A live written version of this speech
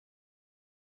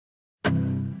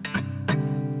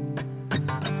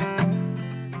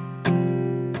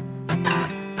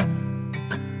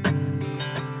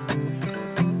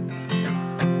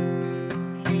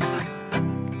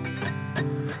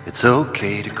It's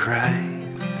okay to cry.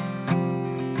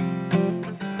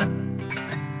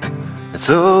 It's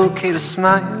okay to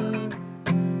smile.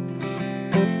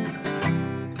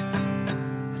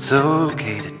 It's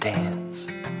okay to dance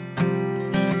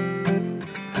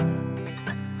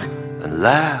and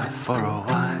laugh for a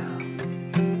while.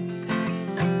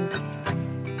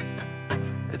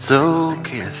 It's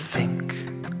okay to think.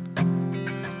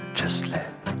 Just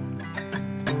let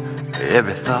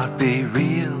every thought be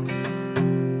real.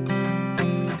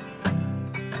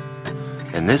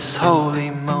 In this holy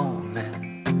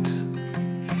moment,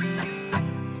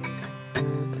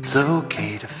 it's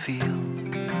okay to feel.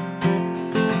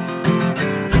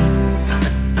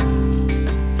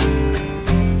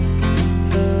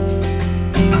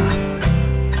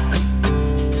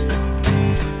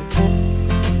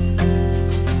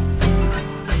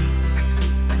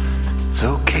 It's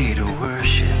okay to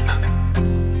worship,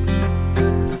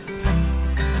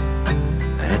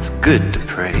 and it's good to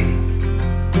pray.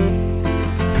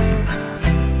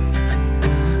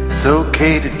 It's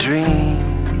okay to dream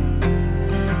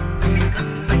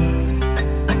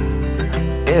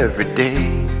every day.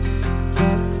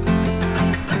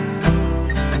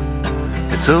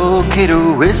 It's okay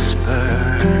to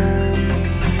whisper.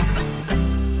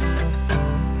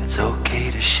 It's okay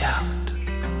to shout.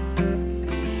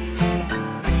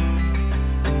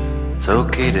 It's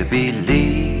okay to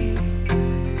believe.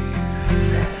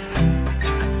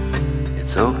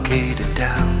 It's okay to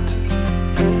doubt.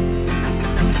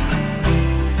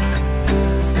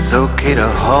 It's okay to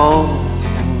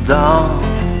hold on.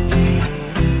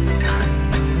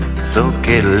 It's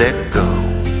okay to let go.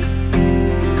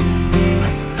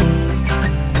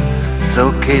 It's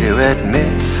okay to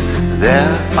admit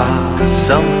there are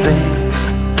some things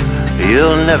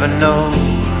you'll never know.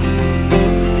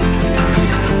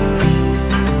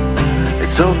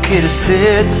 It's okay to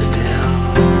sit still.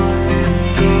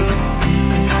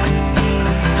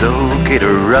 It's okay to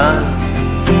run.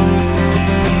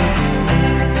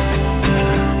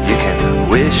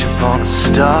 Wish upon a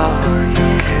star, you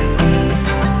can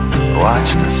watch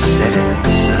the setting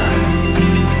sun.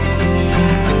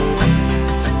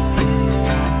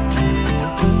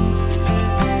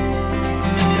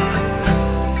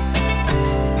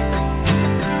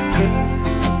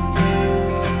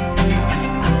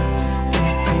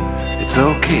 It's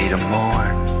okay to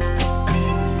mourn.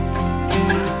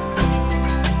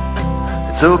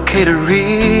 It's okay to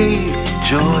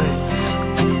rejoice.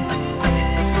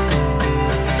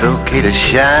 It's okay to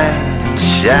shine,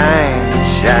 shine,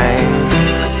 shine.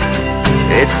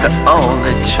 It's the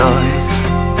only choice.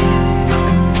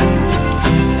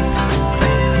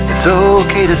 It's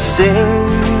okay to sing.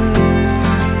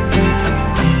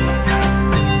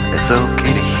 It's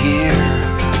okay to hear.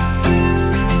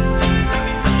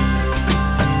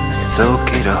 It's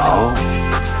okay to hope.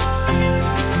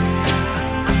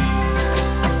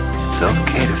 It's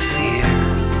okay to fear.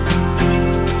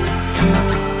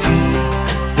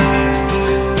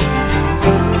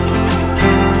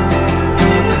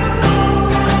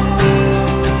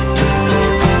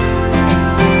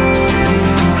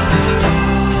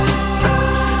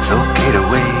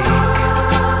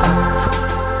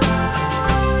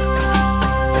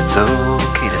 It's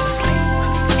okay to sleep.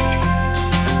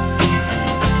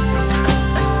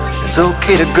 It's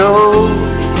okay to go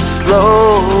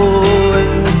slow.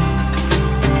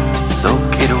 It's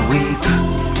okay to weep.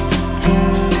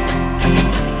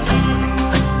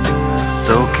 It's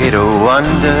okay to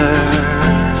wonder.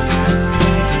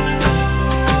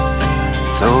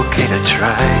 It's okay to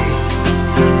try.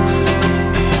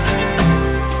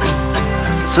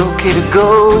 It's okay to go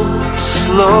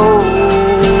slowly.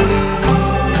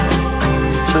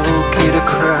 It's okay to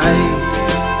cry.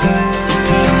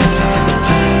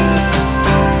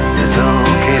 It's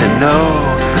okay to know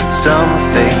some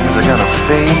things are gonna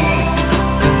fade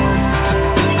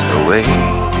away.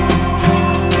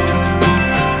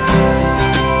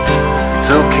 It's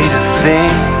okay to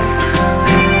think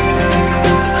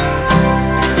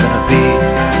it's gonna be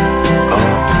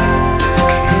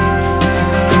okay.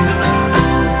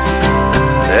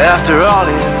 After all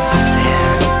is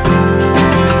said,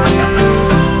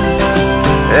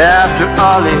 after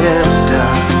all is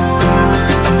done,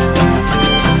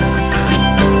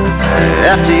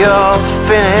 after you're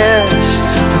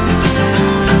finished,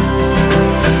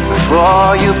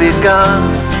 before you begun,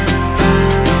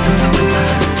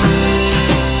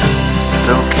 it's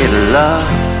okay to love.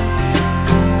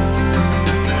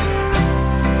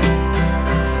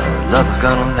 Love is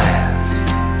gonna last.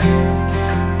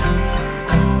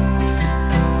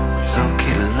 It's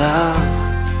okay to love.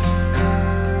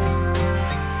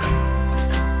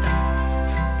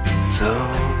 It's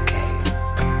okay.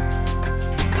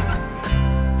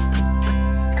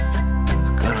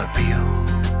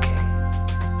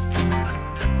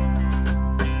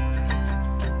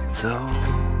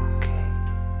 so